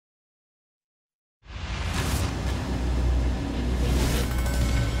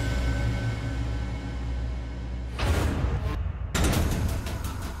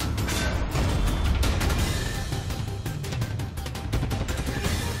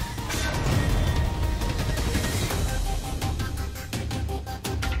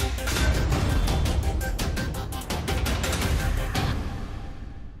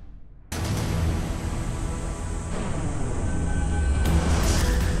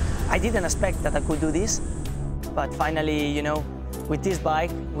I didn't expect that I could do this, but finally, you know, with this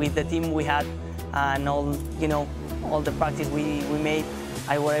bike, with the team we had, and all, you know, all the practice we made,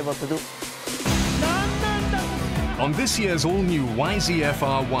 I was able to do. On this year's all-new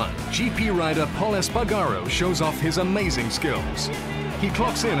YZF-R1, GP rider Paul Espargaró shows off his amazing skills. He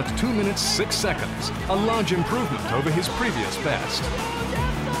clocks in at 2 minutes 6 seconds, a large improvement over his previous best.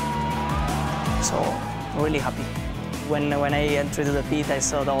 So, really happy. When I entered the pit, I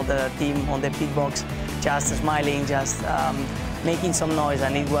saw all the team on the pit box just smiling, just making some noise,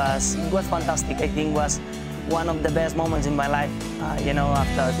 and it was fantastic. I think it was one of the best moments in my life, you know,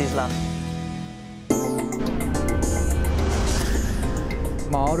 after this lap.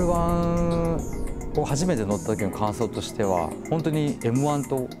 R1 を初めて乗った時の感想としては本当に M1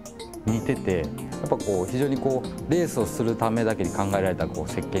 と似てて、やっぱこう非常にこうレースをするためだけに考えられたこう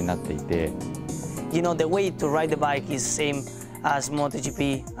設計になっていて。You know, the way to ride the bike is same as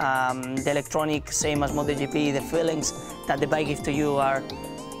MotoGP. The electronic same as MotoGP. The feelings that the bike gives to you are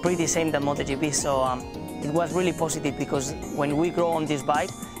pretty same than MotoGP. So it was really positive because when we grow on this bike,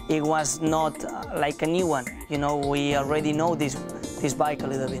 it was not like a new one. You know, we already know this bike a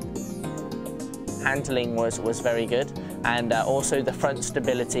little bit. Handling was very good, and also the front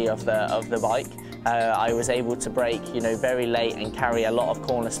stability of the bike. I was able to brake, you know, very late and carry a lot of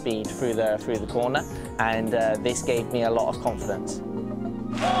corner speed through the corner, and this gave me a lot of confidence.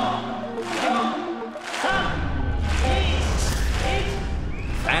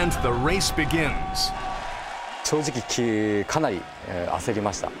 And the race begins. 正直かなり焦り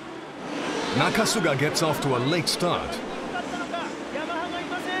ました。Nakasuga gets off to a late start.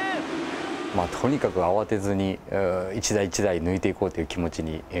 まあとにかく慌てずに一台一台抜いていこうという気持ち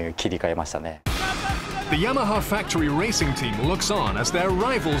に切り替えましたね。The Yamaha Factory Racing Team looks on as their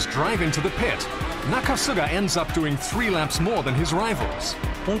rivals drive into the pit. Nakasuga ends up doing 3 laps more than his rivals.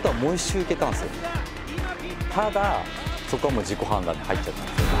 本当はもう一周行けたんですよ。ただそこはもう自己判断で入っちゃったん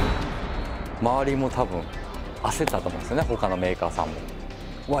ですよ。周りも多分焦ったと思うんですよね、他のメーカーさんも。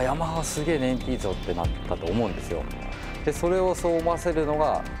うわ、ヤマハすげえ燃費いいぞってなったと思うんですよ。でそれをそう思わせるの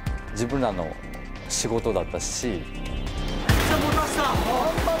が自分らの仕事だったし。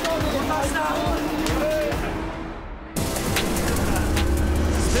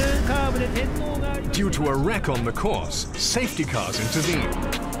Due to a wreck on the course, safety cars intervene.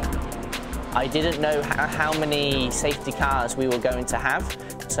 I didn't know how many safety cars we were going to have,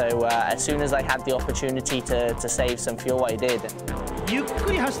 so as soon as I had the opportunity to save some fuel, I did.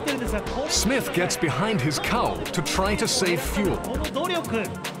 Smith gets behind his cowl to try to save fuel.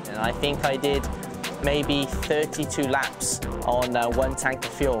 And I think I did maybe 32 laps on 1 tank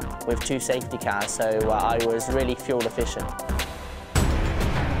of fuel with 2 safety cars, so I was really fuel efficient.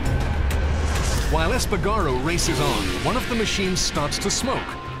 While Espargaró races on, one of the machines starts to smoke,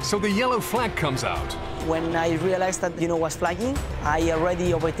 so the yellow flag comes out. When I realized that, you know, was flagging, I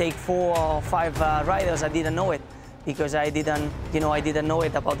already overtake 4 or 5 riders. I didn't know it because I didn't know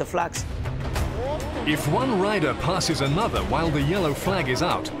it about the flags. If one rider passes another while the yellow flag is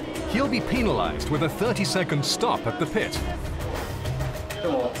out, he'll be penalized with a 30-second stop at the pit.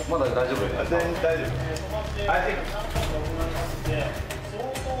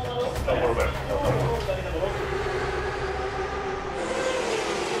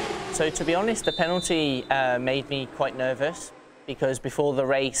 So to be honest, the penalty made me quite nervous because before the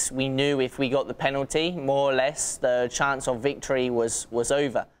race we knew if we got the penalty, more or less the chance of victory was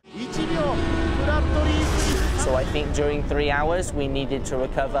over. So I think during 3 hours we needed to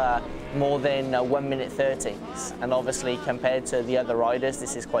recover more than 1 minute 30, and obviously compared to the other riders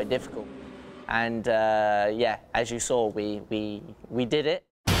this is quite difficult. And yeah, as you saw, we did it.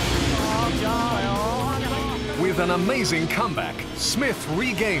 With an amazing comeback, Smith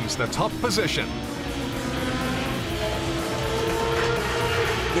regains the top position.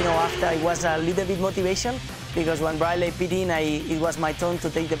 You know, after it was a little bit motivation because when Briley pit in, it was my turn to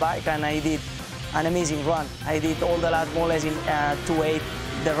take the bike, and I did an amazing run. I did all the laps more or less in 2.8.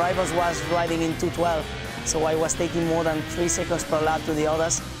 The rivals was riding in 2.12, so I was taking more than 3 seconds per lap to the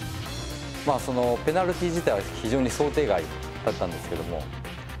others. まあそのペナルティ自体は非常に想定外だったんですけども、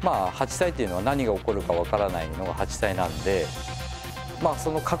まあ8歳っていうのは何が起こるかわからないのが8歳なんで、まあ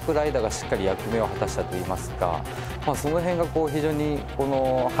その各ライダーがしっかり役目を果たしたといいますか、まあその辺がこう非常にこ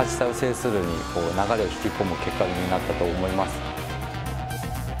の8歳を制するにこう流れを引き込む結果になったと思います。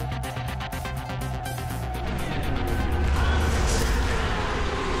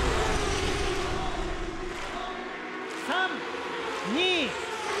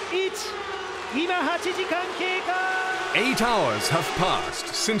8 hours have passed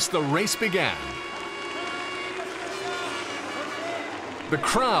since the race began. The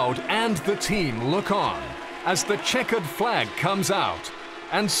crowd and the team look on as the checkered flag comes out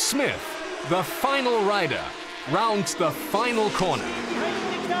and Smith, the final rider, rounds the final corner.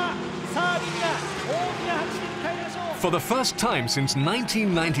 For the first time since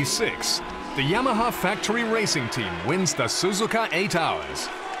 1996, the Yamaha Factory Racing Team wins the Suzuka 8 Hours,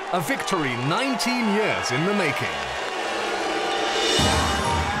 a victory 19 years in the making.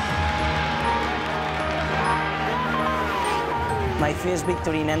 My first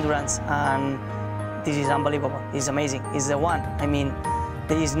victory in endurance, and this is unbelievable. It's amazing. It's the one. I mean,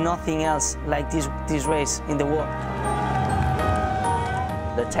 there is nothing else like this race in the world.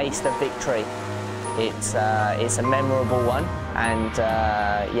 The taste of victory. It's a memorable one, and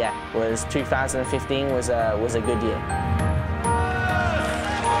yeah, 2015 was a good year.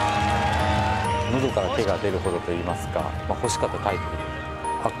 喉から手が出るほどといいますか、欲しかったタイトル。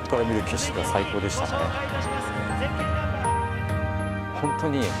ここから見る景色が最高でしたね。本当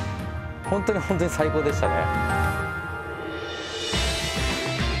に最高でしたね。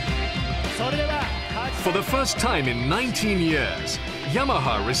For the first time in 19 years,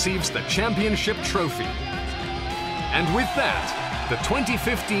 Yamaha receives the championship trophy. And with that, the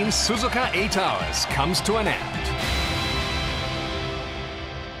 2015 Suzuka 8 Hours comes to an end.